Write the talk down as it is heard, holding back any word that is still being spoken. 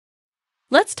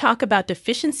Let's talk about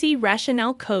deficiency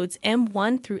rationale codes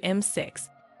M1 through M6.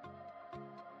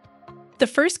 The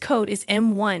first code is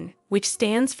M1, which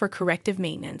stands for corrective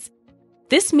maintenance.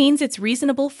 This means it's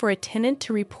reasonable for a tenant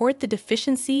to report the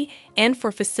deficiency and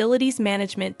for facilities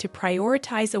management to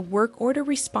prioritize a work order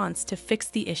response to fix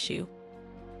the issue.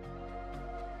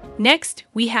 Next,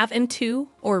 we have M2,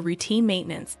 or routine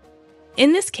maintenance.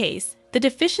 In this case, the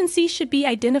deficiency should be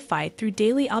identified through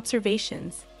daily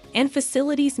observations, and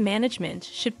facilities management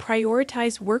should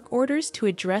prioritize work orders to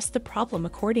address the problem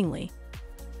accordingly.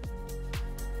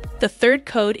 The third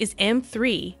code is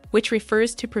M3, which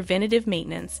refers to preventative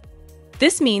maintenance.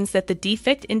 This means that the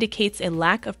defect indicates a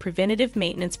lack of preventative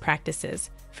maintenance practices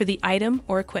for the item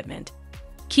or equipment.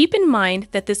 Keep in mind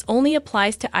that this only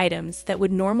applies to items that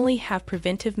would normally have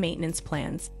preventive maintenance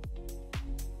plans.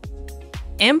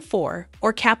 M4,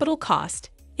 or capital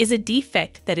cost, is a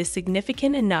defect that is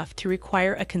significant enough to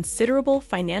require a considerable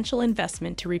financial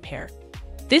investment to repair.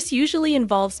 This usually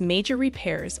involves major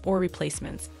repairs or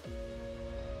replacements.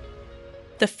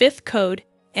 The fifth code,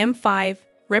 M5,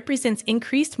 represents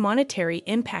increased monetary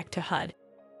impact to HUD.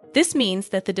 This means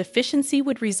that the deficiency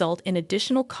would result in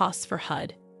additional costs for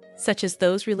HUD, such as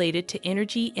those related to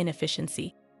energy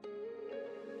inefficiency.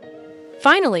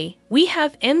 Finally, we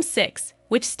have M6,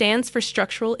 which stands for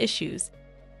structural issues.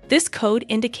 This code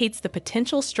indicates the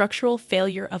potential structural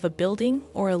failure of a building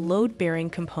or a load-bearing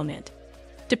component.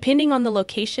 Depending on the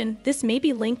location, this may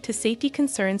be linked to safety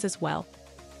concerns as well.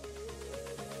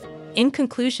 In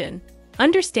conclusion,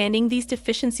 understanding these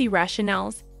deficiency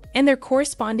rationales and their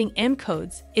corresponding M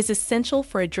codes is essential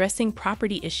for addressing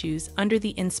property issues under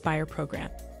the NSPIRE program.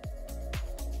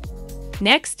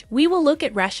 Next, we will look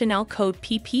at rationale code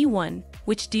PP1,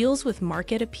 which deals with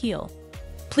market appeal.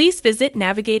 Please visit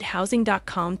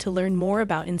navigatehousing.com to learn more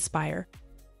about NSPIRE.